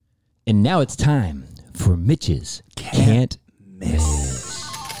And now it's time for Mitch's Can't Miss.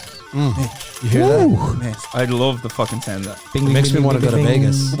 You hear that? Miss. I love the fucking sound of that. Bing, It bing, makes bing, me want to bing, go to bing,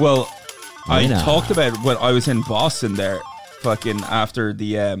 Vegas. bing. Well, I Winner. talked about when I was in Boston there, fucking after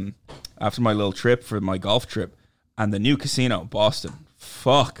the after my little trip for my golf trip, and the new casino in Boston.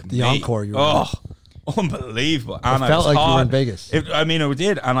 Fuck The me. Encore you were Oh, unbelievable. And I felt was like you were hot. in Vegas. It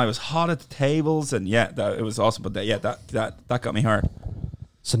did, and I was hot at the tables, and it was awesome. But that got me hard.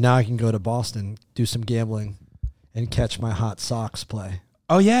 So now I can go to Boston, do some gambling, and catch my hot Sox play.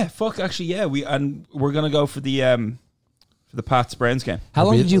 Oh yeah, fuck. Actually, yeah, we're gonna go for the Pats Browns game. How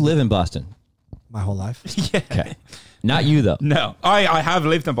long did you live in Boston? My whole life. Yeah. Okay. Not you, though. No, I have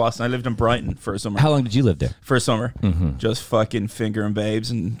lived in Boston. I lived in Brighton for a summer. How long did you live there? For a summer, just fucking fingering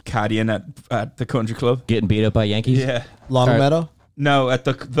babes and caddying at the country club. Getting beat up by Yankees? Yeah, Long Sorry. Meadow? no, at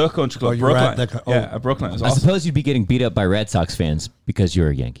the country club, you were Brooklyn. at the Yeah, at Brooklyn. It was I awesome. suppose you'd be getting beat up by Red Sox fans because you're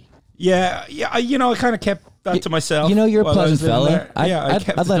a Yankee. Yeah. I kind of kept that to myself. you know, you're a while I was pleasant living fella. there. Yeah, I I'd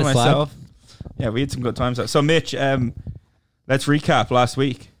kept let it to it slide. myself. Yeah, we had some good times. So, Mitch, let's recap last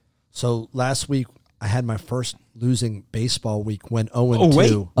week. So last week, I had my first losing baseball week, went 0-2. Oh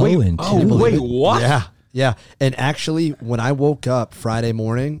wait, Oh, and oh two. wait, what? Yeah. And actually, when I woke up Friday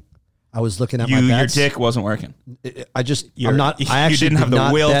morning, I was looking at my Your bets. dick wasn't working. I just, You're- I'm not, you I actually didn't have did the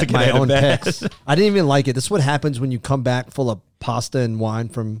not will to bet get my out of own bed. picks. I didn't even like it. This is what happens when you come back full of pasta and wine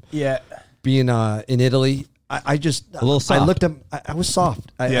from Yeah. being in Italy. I just, A little soft. I looked at, I was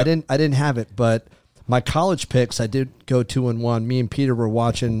soft. I didn't have it, but my college picks, I did go 2-1. Me and Peter were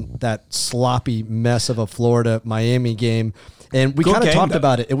watching that sloppy mess of a Florida Miami game, and we Good kind of game, talked though.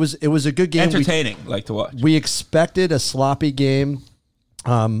 about it. It was a good game. Entertaining, like to watch. We expected a sloppy game.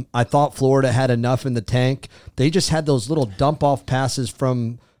 I thought Florida had enough in the tank. They just had those little dump off passes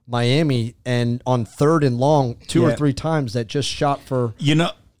from Miami, and on 3rd and long, two or Yeah. three times that just shot for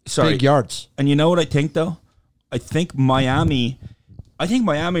Sorry. big yards. And you know what I think though? I think Miami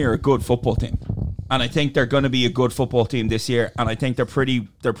are a good football team. And I think they're going to be a good football team this year. And I think they're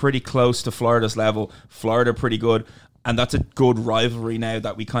pretty close to Florida's level. Florida pretty good. And that's a good rivalry now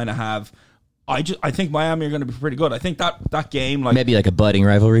that we kind of have. I think Miami are going to be pretty good. I think that game, like, Maybe like a budding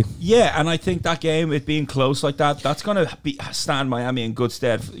rivalry. yeah, and I think that game, it being close like that, that's going to stand Miami in good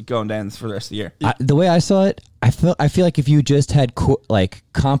stead for going down for the rest of the year. The way I saw it, I feel like if you just had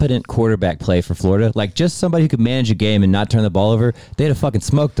competent quarterback play for Florida, like just somebody who could manage a game and not turn the ball over, they'd have fucking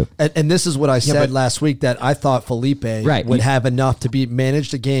smoked them. And this is what I said last week, that I thought Felipe would have enough to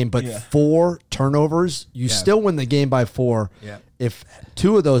manage the game, but 4 turnovers, you still win the game by 4. Yeah. If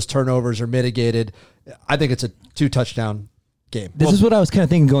 2 of those turnovers are mitigated, I think it's a 2-touchdown game. This is what I was kind of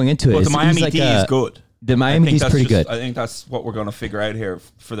thinking going into it. But the He's Miami like D is good. The Miami D is pretty good. I think that's what we're going to figure out here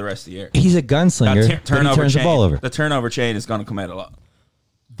for the rest of the year. He's a gunslinger, That but he turns the ball over. The turnover chain is going to come out a lot.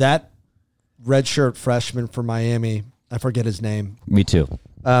 That redshirt freshman for Miami, I forget his name, Me too.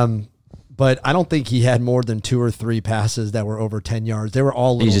 but I don't think he had more than 2 or 3 passes that were over 10 yards. They were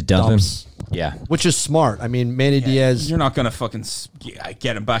all He little just dumped him. dumps, Yeah. which is smart. I mean, Manny Diaz. You're not going to fucking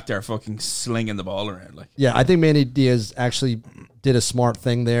get him back there fucking slinging the ball around. Like, Yeah, I think Manny Diaz actually did a smart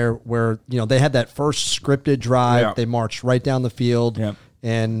thing there where, they had that first scripted drive. Yeah. They marched right down the field. Yeah.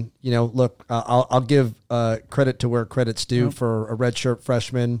 And, look, I'll give credit to where credit's due for a redshirt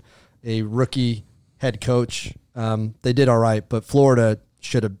freshman, a rookie head coach. They did all right, but Florida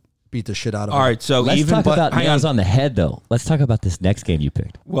should have beat the shit out of them. all right, so Let's talk about hang nails on the head, though. Let's talk about this next game you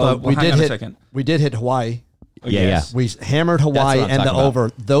picked. Well, But we hang did on a hit. second. We did hit Hawaii. Yeah. We hammered Hawaii That's what I'm and the talking about.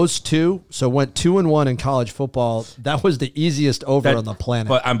 over. Those two, so went 2-1 in college football. That was the easiest over on the planet.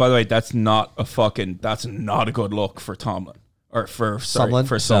 But by the way, that's not a good look for Tomlin. Or for Sumlin?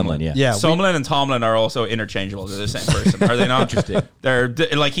 Sumlin. yeah. Yeah, Sumlin and Tomlin are also interchangeable. They're the same person, are they not? Interesting. They're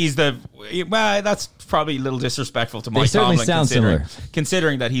like that's probably a little disrespectful to Mike certainly Tomlin. sound similar.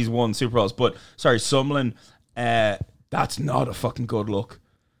 Considering that he's won Super Bowls, but sorry, Sumlin, that's not a fucking good look.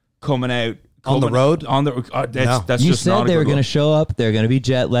 Coming out On the road? on the that's You just not said a they good were going to look. show up. They were going to be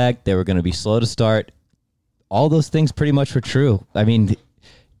jet lagged. They were going to be slow to start. All those things pretty much were true. I mean,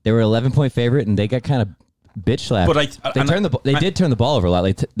 they were 11-point favorite, and they got kind of bitch slapped. But they did turn the ball over a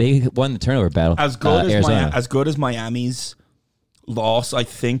lot. They won the turnover battle. As good Arizona. as good as Miami's loss, I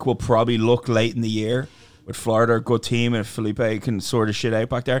think, will probably look late in the year with Florida, a good team, and if Felipe can sort of shit out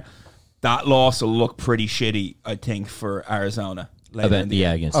back there. That loss will look pretty shitty, I think, for Arizona. Later in the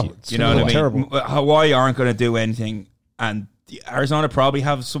year. Against you. it's You know what I mean? terrible. Hawaii aren't going to do anything, and Arizona probably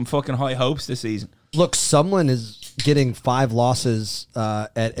have some fucking high hopes this season. Look, Sumlin is getting 5 losses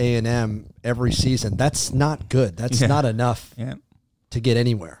at A&M every season. That's not good. That's not enough Yeah. to get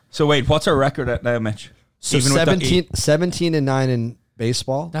anywhere. So wait, what's our record at now, Mitch? So Even with the- 17-9 in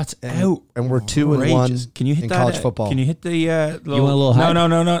baseball. That's and we're 2-1. Can you hit in that, college football? Can you hit the? Little, You want a little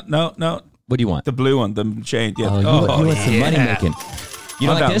hype? No. What do you want? The blue one, the chain. Yeah. Oh, you want some money making. You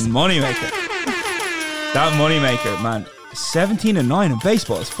don't like that this? money maker. That money maker, man. 17-9 in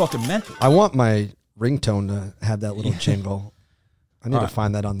baseball is fucking mental. I want my ringtone to have that little jingle. I need to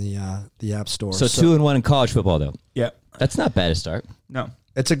find that on the app store. So 2-1 in college football, though. Yeah. That's not bad to start. No.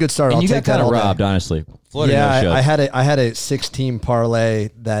 It's a good start. And I'll you take got that kind of all day. robbed, honestly. Florida Yeah, no-showed. I had a 6-team parlay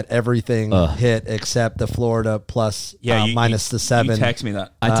that everything hit except the Florida plus minus the 7. You text me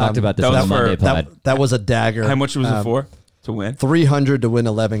that. I talked about this that on was the Monday for- pod. That was a dagger. How much was it for to win? 300 to win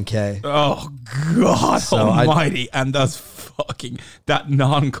 11K. Oh God So Almighty! And that's fucking that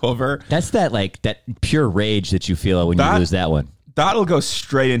non-cover. That's that pure rage that you feel when you That- lose that one. That'll go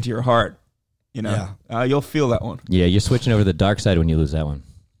straight into your heart. You know, you'll feel that one. Yeah, you're switching over to the dark side when you lose that one.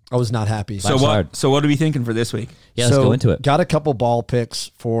 I was not happy. So Life's what? hard. So what are we thinking for this week? Yeah, let's go into it. Got a couple ball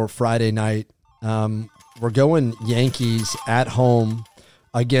picks for Friday night. We're going Yankees at home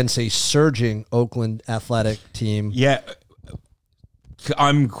against a surging Oakland Athletic team. Yeah,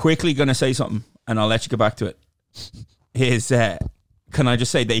 I'm quickly going to say something, and I'll let you get back to it. Can I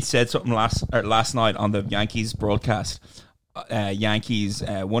just say they said something last night on the Yankees broadcast? Yankees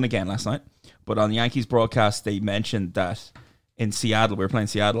won again last night, but on the Yankees broadcast they mentioned that in Seattle, we were playing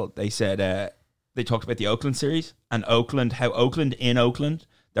Seattle. They said they talked about the Oakland series and how Oakland in Oakland,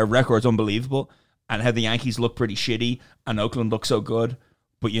 their record's unbelievable, and how the Yankees look pretty shitty and Oakland looks so good.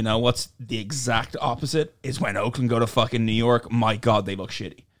 But you know what's the exact opposite is when Oakland go to fucking New York. My God, they look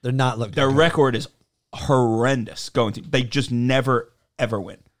shitty. They're not looking Their good. record is horrendous. They just never ever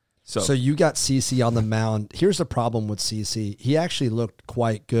win. So you got CC on the mound. Here's the problem with CC. He actually looked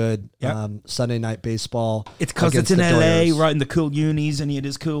quite good Sunday Night Baseball. It's because it's against in the LA, Dodgers. right in the cool unis, and he had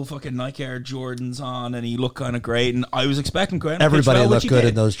his cool fucking Nike Air Jordans on, and he looked kind of great. And I was expecting Grant. Everybody looked good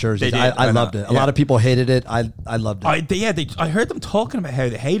in those jerseys. They did. I loved it. A lot of people hated it. I loved it. I heard them talking about how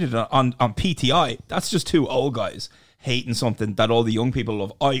they hated it on PTI. That's just two old guys hating something that all the young people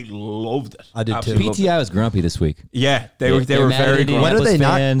love. I loved it. I did too. Absolutely loved it. PTI was grumpy this week. Yeah, they were they're mad at very Indianapolis. grumpy. When are they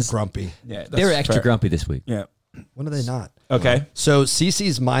not fans. grumpy? Yeah, They were that's extra fair. grumpy this week. Yeah. When are they not? Okay. So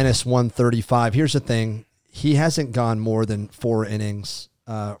CC's minus 135. Here's the thing. He hasn't gone more than 4 innings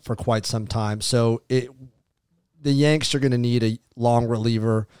for quite some time. So the Yanks are going to need a long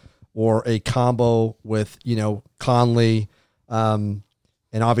reliever or a combo with, Conley.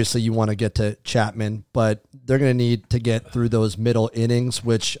 And obviously you want to get to Chapman, but they're going to need to get through those middle innings,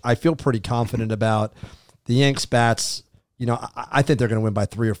 which I feel pretty confident about. The Yanks bats, I think they're going to win by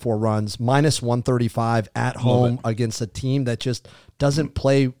 3 or 4 runs. Minus 135 at home against a team that just doesn't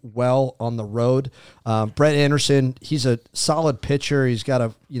play well on the road. Brett Anderson, he's a solid pitcher. He's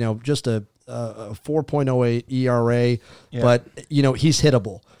got just a 4.08 ERA, but he's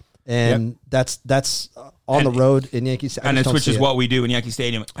hittable. And that's on the road in Yankees. Which is what we do in Yankee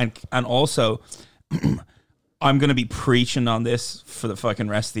Stadium. And also, I'm going to be preaching on this for the fucking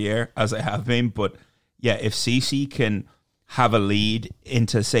rest of the year, as I have been. But yeah, if CC can have a lead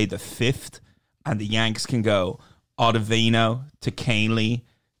into, say, the 5th, and the Yanks can go Ottavino to Canely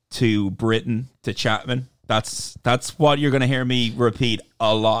to Britton to Chapman, that's what you're going to hear me repeat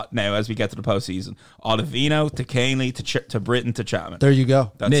a lot now as we get to the postseason. Ottavino to Canely to Britton to Chapman. There you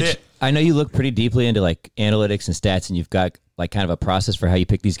go. That's Mitch, it. I know you look pretty deeply into analytics and stats, and you've got kind of a process for how you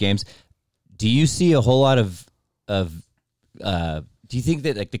pick these games. Do you see a whole lot of do you think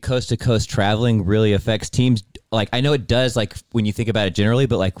that the coast to coast traveling really affects teams? I know it does, when you think about it generally,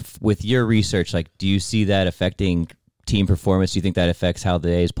 but with your research, do you see that affecting team performance? Do you think that affects how the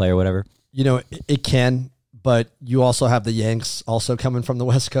A's play or whatever? It can, but you also have the Yanks also coming from the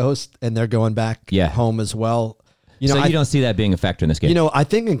West Coast, and they're going back home as well. So you don't see that being a factor in this game? I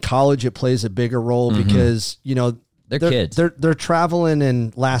think in college it plays a bigger role because they're kids. They're traveling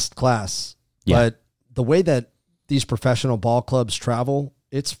in last class, but the way that these professional ball clubs travel,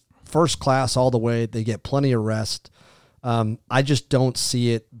 it's first class all the way. They get plenty of rest. I just don't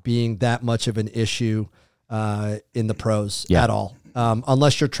see it being that much of an issue in the pros at all.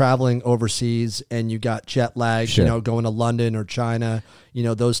 Unless you're traveling overseas and you got jet lag, going to London or China,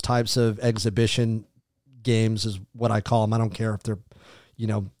 those types of exhibition games is what I call them. I don't care if they're,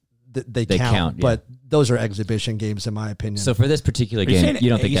 they count, but those are exhibition games in my opinion. So for this particular game, you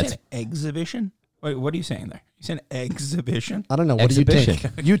don't think that's exhibition? Wait, what are you saying there? You saying exhibition? I don't know. What Exhibition.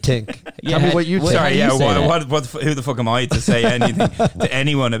 do you think? You think? Tell me what you think. Sorry, How do you say that? who the fuck am I to say anything to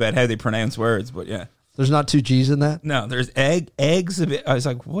anyone about how they pronounce words? But yeah. There's not 2 G's in that? No, there's eggs. A bit. I was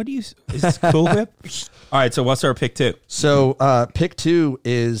like, what do you? Is this Cool Whip? All right, so what's our pick 2? So pick 2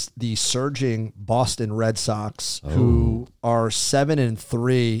 is the surging Boston Red Sox, who are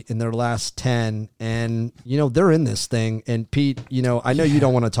 7-3 in their last 10, and they're in this thing. And Pete, I know you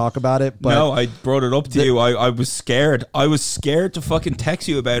don't want to talk about it, but no, I brought it up to you. I was scared. I was scared to fucking text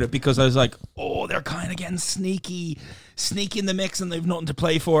you about it because I was like, oh, they're kind of getting sneaky in the mix, and they've nothing to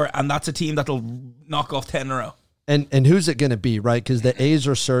play for, and that's a team that'll knock off 10 in a row. And who's it going to be, right? Because the A's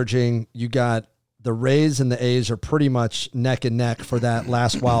are surging. You got the Rays and the A's are pretty much neck and neck for that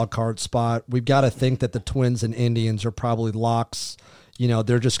last wild card spot. We've got to think that the Twins and Indians are probably locks.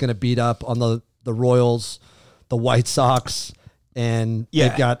 They're just going to beat up on the Royals, the White Sox, and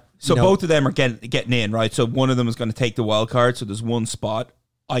they've got... So both of them are getting in, right? So one of them is going to take the wild card, so there's one spot.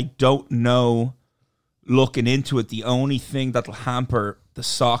 I don't know, looking into it, the only thing that'll hamper the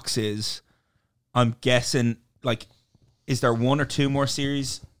Sox is, I'm guessing, is there 1 or 2 more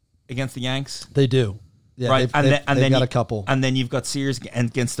series against the Yanks? They do. Yeah, right. They've got a couple. And then you've got series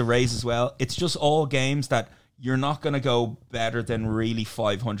against the Rays as well. It's just all games that you're not going to go better than really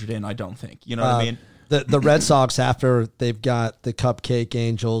 500 in, I don't think. You know what I mean? The Red Sox, after they've got the Cupcake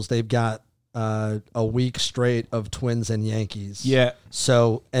Angels, they've got a week straight of Twins and Yankees. Yeah.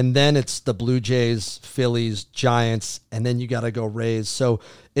 So, and then it's the Blue Jays, Phillies, Giants, and then you got to go Rays. So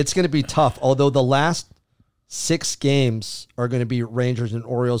it's going to be tough. Although the last 6 games are going to be Rangers and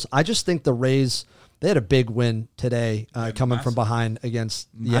Orioles. I just think the Rays, they had a big win today, coming from behind against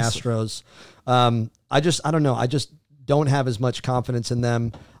the Astros. I don't know. I just don't have as much confidence in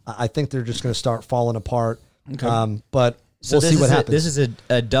them. I think they're just going to start falling apart. Okay. But we'll see what happens. This is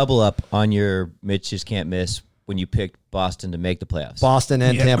a double up on your Mitch just can't miss when you picked Boston to make the playoffs. Boston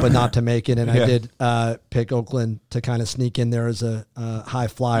and Tampa not to make it, and I did pick Oakland to kind of sneak in there as a high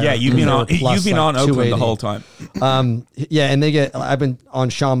flyer. Yeah, you've been on Oakland the whole time. And I've been on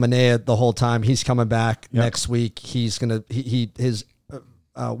Sean Manaea the whole time. He's coming back next week. He's gonna his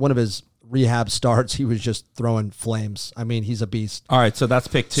one of his rehab starts, he was just throwing flames. I mean, he's a beast. All right, so that's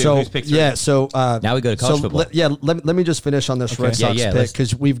pick 2. So, who's pick 3? Yeah, so now we go to college football. Let me just finish on this Red Sox pick,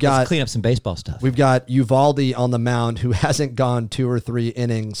 because let's clean up some baseball stuff. We've got Uvalde on the mound, who hasn't gone 2 or 3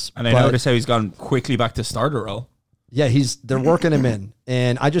 innings. And I noticed how he's gone quickly back to starter role. Yeah, they're working him in.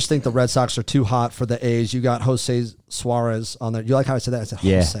 And I just think the Red Sox are too hot for the A's. You got Jose Suarez on there. You like how I said that? I said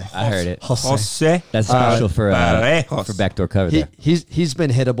Jose. Yeah, I heard it. Jose. That's special for backdoor cover there. He's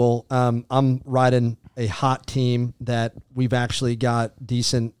been hittable. I'm riding a hot team that we've actually got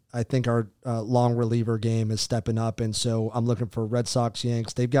decent. I think our long reliever game is stepping up. And so I'm looking for Red Sox,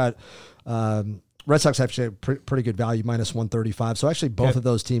 Yanks. They've got... Red Sox actually have pretty good value, minus 135. So actually both of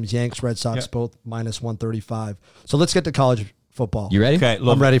those teams, Yanks, Red Sox, both minus 135. So let's get to college football. You ready? Okay,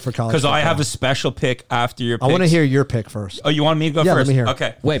 I'm ready for college because football. I have a special pick after your picks. I want to hear your pick first. Oh, you want me to go Yeah, first? let me hear it.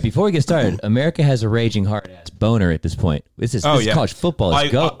 Okay. Wait, before we get started, America has a raging hard-ass boner at this point. This is college football.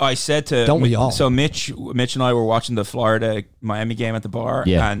 Let's go. I said to... Don't we all? So Mitch and I were watching the Florida-Miami game at the bar,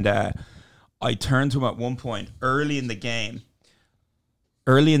 and I turned to him at one point early in the game.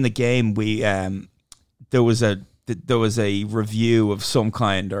 We... There was a review of some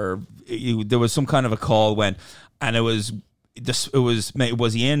kind, or there was some kind of a call when, and it was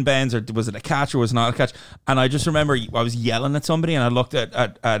he in bounds, or was it a catch, or was it not a catch? And I just remember I was yelling at somebody, and I looked at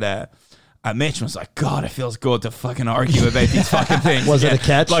Mitch and was like, God, it feels good to fucking argue about these fucking things. Was it a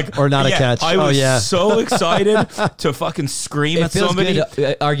catch or not a catch? I was so excited to fucking scream at somebody. Good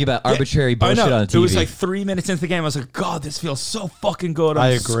to argue about arbitrary bullshit on TV. It was like 3 minutes into the game. I was like, God, this feels so fucking good. I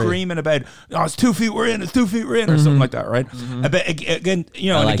agree. Screaming about, it's 2 feet, we're in, or something like that, right? But again,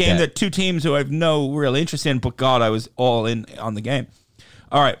 in a game that 2 teams who I have no real interest in, but God, I was all in on the game.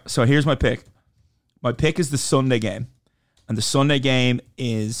 All right, so here's my pick. My pick is the Sunday game. And the Sunday game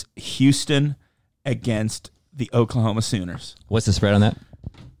is Houston against the Oklahoma Sooners. What's the spread on that?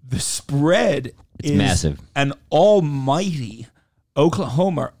 The spread is massive. An almighty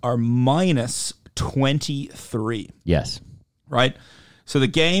Oklahoma are minus 23. Yes. Right? So the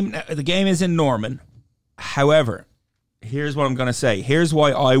game is in Norman. However, here's what I'm going to say. Here's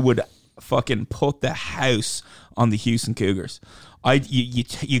why I would fucking put the house on the Houston Cougars.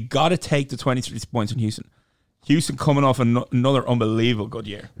 You got to take the 23 points in Houston. Houston coming off another unbelievable good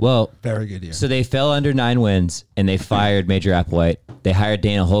year. Well, very good year. So they fell under 9 wins, and they fired Major Applewhite. They hired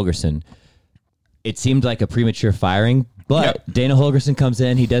Dana Holgerson. It seemed like a premature firing, but Dana Holgerson comes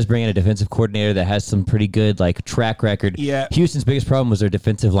in. He does bring in a defensive coordinator that has some pretty good track record. Yeah. Houston's biggest problem was their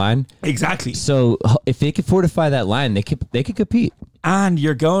defensive line. Exactly. So if they could fortify that line, they could compete. And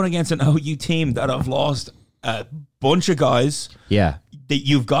you're going against an OU team that have lost a bunch of guys. Yeah. That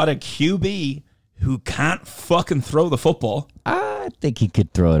you've got a QB who can't fucking throw the football. I think he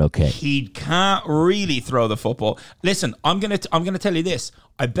could throw it okay. He can't really throw the football. Listen, I'm gonna tell you this.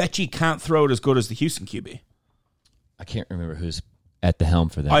 I bet you can't throw it as good as the Houston QB. I can't remember who's at the helm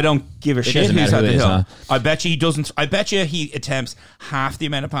for that. I don't give a shit doesn't who's matter at who the it is, helm. huh? I bet you he doesn't. I bet you he attempts half the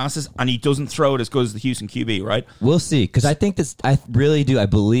amount of passes, and he doesn't throw it as good as the Houston QB. Right? We'll see, because I think this. I really do. I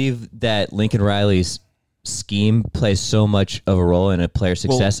believe that Lincoln Riley's scheme plays so much of a role in a player's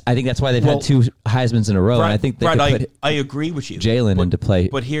success. I think that's why they've had 2 Heismans in a row, and I think they could put I agree with you, Jalen into play.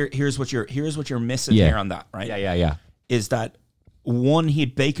 But here's what you're missing here on that. Right? Yeah. Is that one? He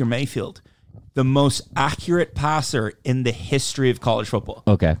had Baker Mayfield, the most accurate passer in the history of college football.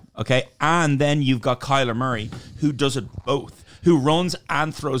 Okay. And then you've got Kyler Murray, who does it both, who runs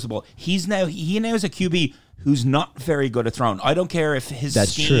and throws the ball. He now is a QB who's not very good at throwing. I don't care if his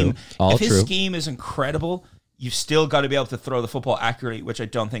scheme, scheme is incredible. You've still got to be able to throw the football accurately, which I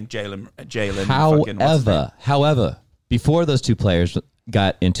don't think Jalen. However, before those 2 players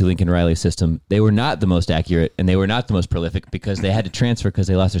got into Lincoln Riley's system, they were not the most accurate and they were not the most prolific because they had to transfer because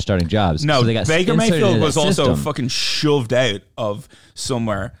they lost their starting jobs. No, so they got Baker Mayfield was also system. fucking shoved out of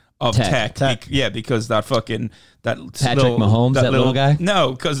somewhere of tech. Because that fucking Patrick Mahomes, that little guy.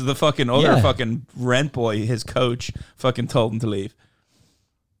 No, because of the fucking other fucking rent boy, his coach, fucking told him to leave.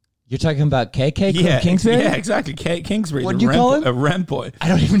 You're talking about KK from Kingsbury? Yeah, exactly. Kingsbury. What did you call him? A rent boy. I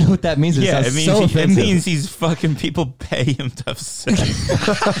don't even know what that means. It means he's fucking people pay him to have sex.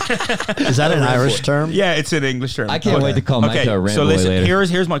 Is that an Irish term? Yeah, it's an English term. I can't wait to call Micah a rent boy listen, later.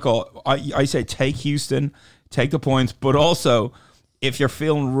 here's my call. I say take Houston, take the points, but also if you're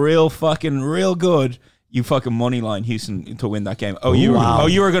feeling real good, you fucking money line Houston to win that game. You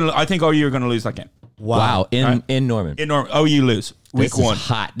were gonna lose that game. Wow. In Norman. You lose. Week 1.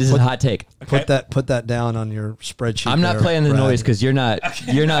 This is a hot take. Put that down on your spreadsheet. I'm not playing the noise because you're not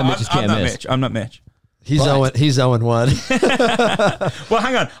Mitch's can't miss. I'm not Mitch. He's 0-1. Well,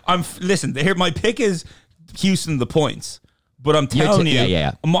 hang on. Listen. Here, my pick is Houston the points, but I'm telling you,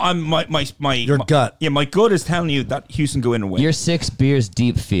 your gut. Yeah, my gut is telling you that Houston go in and win. Your 6 beers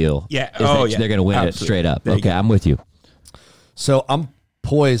deep feel. Yeah. They're going to win it straight up. Okay, I'm with you. So I'm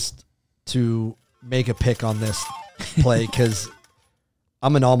poised to make a pick on this play because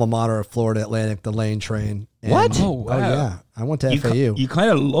I'm an alma mater of Florida Atlantic, the Lane Train. What? Oh, wow. Yeah. I went to FAU. You kind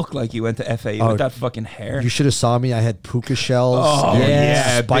of look like you went to FAU with that fucking hair. You should have saw me. I had puka shells. Oh,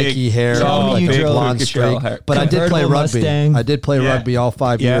 yeah. Spiky hair. Tell me you drove blonde streak. But I did play rugby. Mustang. I did play rugby all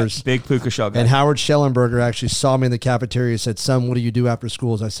 5 years. Big puka shell guy. And Howard Schellenberger actually saw me in the cafeteria and said, "Son, what do you do after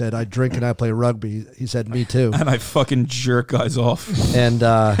schools?" I said, "I drink and I play rugby." He said, "Me too." And I fucking jerk guys off. And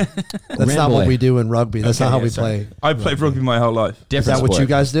that's not what we do in rugby. That's not how we play. I played rugby my whole life. Is that what you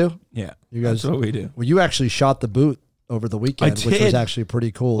guys do? Yeah. You guys, that's what we do. Well, you actually shot the boot over the weekend, which was actually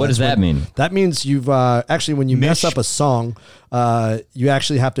pretty cool. What does that mean? That means you've actually, when you mess up a song, you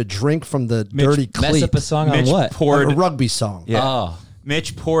actually have to drink from the dirty cleat. Mess up a song on what? A rugby song. Yeah. Oh.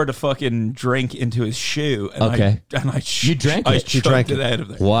 Mitch poured a fucking drink into his shoe. And Okay. You drank it? You drank it out of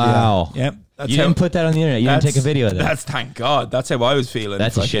there. Wow. Yep. You didn't put that on the internet. You didn't take a video of that. That's thank God. That's how I was feeling.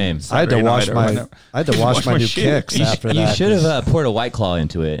 That's a shame. I had to wash my new kicks after that. You should have poured a White Claw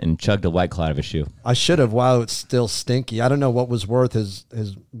into it and chugged a White Claw out of his shoe. I should have while it's still stinky. I don't know what was worth his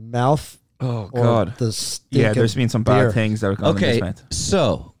mouth. Oh or God. The stink yeah, there's been some bad beer. things that have gone in this mouth.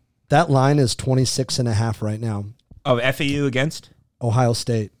 So that line is 26.5 right now. Of FAU against Ohio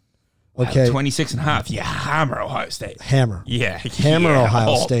State. Okay, 26.5. Yeah, hammer Ohio State. Hammer. Yeah, hammer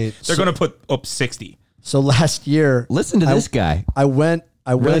Ohio State. They're going to put up 60. So last year, listen to this guy. I went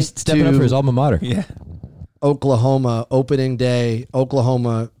really stepping up for his alma mater. Yeah. Oklahoma opening day.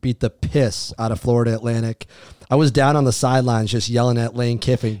 Oklahoma beat the piss out of Florida Atlantic. I was down on the sidelines just yelling at Lane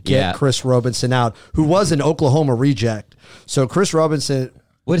Kiffin, get Chris Robinson out, who was an Oklahoma reject. So Chris Robinson.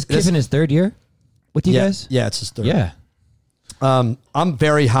 What is Kiffin his 3rd year with you guys? Yeah, it's his 3rd. Yeah. I'm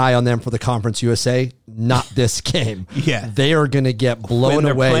very high on them for the Conference USA. Not this game. Yeah, they are going to get blown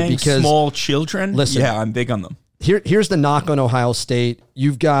away because small children. Listen, yeah, I'm big on them. Here's the knock on Ohio State.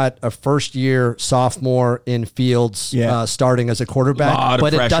 You've got a first-year sophomore in Fields starting as a quarterback,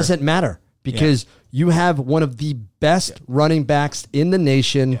 but it doesn't matter because you have one of the best running backs in the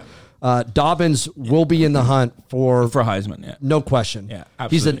nation. Dobbins will be in the hunt for Heisman. Yeah, no question. Yeah,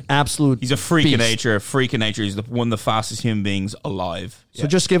 absolutely. He's an absolute. He's a freak beast. of nature. A freak of nature. He's one of the fastest human beings alive. So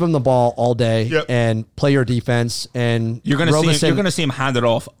just give him the ball all day and play your defense. And you're going to see him hand it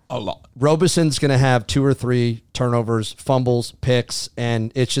off a lot. Robison's going to have 2 or 3 turnovers, fumbles, picks,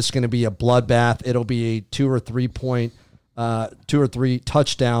 and it's just going to be a bloodbath. It'll be a 2 or 3 point, 2 or 3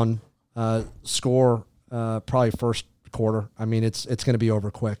 touchdown score. Probably first quarter. I mean, it's going to be over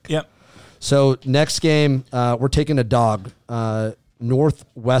quick. Yep. So next game, we're taking a dog.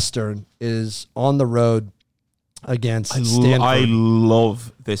 Northwestern is on the road against Stanford. I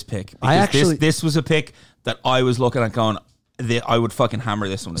love this pick. Because this was a pick that I was looking at going, I would fucking hammer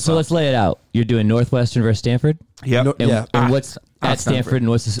this one. So let's lay it out. You're doing Northwestern versus Stanford? Yep. And what's at Stanford and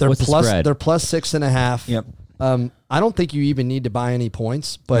what's the spread? They're plus 6.5. Yep. I don't think you even need to buy any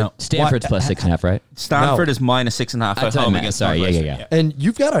points, but Stanford's plus 6.5, right? Stanford is minus 6.5 at home against Northwestern. Yeah. And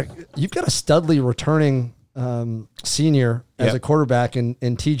you've got a Studley returning senior as a quarterback in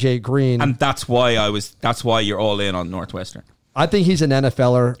TJ Green, and that's why you're all in on Northwestern. I think he's an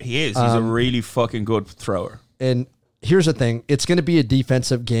NFLer. He is. He's a really fucking good thrower. And here's the thing: it's going to be a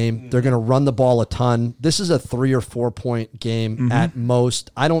defensive game. They're going to run the ball a ton. This is a 3 or 4 point game at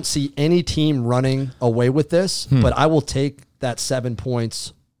most. I don't see any team running away with this, but I will take that 7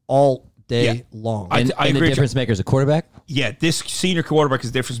 points all day long. I and agree. The difference maker is a quarterback? Yeah, this senior quarterback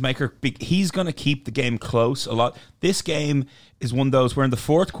is a difference maker. He's going to keep the game close a lot. This game is one of those where in the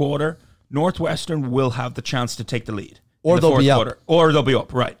fourth quarter, Northwestern will have the chance to take the lead. Or they'll be up. Or they'll be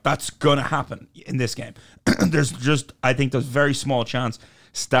up, right. That's going to happen in this game. I think there's very small chance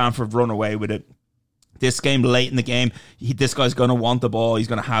Stanford run away with it. This game, late in the game, this guy's going to want the ball, he's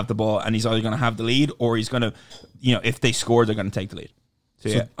going to have the ball, and he's either going to have the lead or he's going to, if they score, they're going to take the lead. So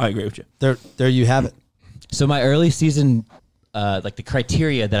yeah, I agree with you. There you have it. So my early season, like the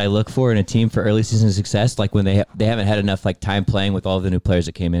criteria that I look for in a team for early season success, like when they haven't had enough like time playing with all the new players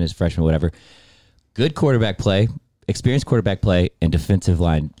that came in as freshmen or whatever, good quarterback play, experienced quarterback play, and defensive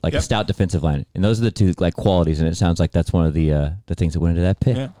line, like a stout defensive line. And those are the two like qualities, and it sounds like that's one of the things that went into that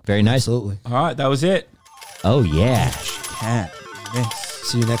pick. Yeah. Very nice. Absolutely. All right, that was it. Oh, yeah. Can't miss.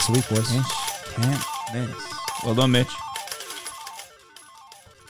 See you next week, boys. Can't miss. Well done, Mitch.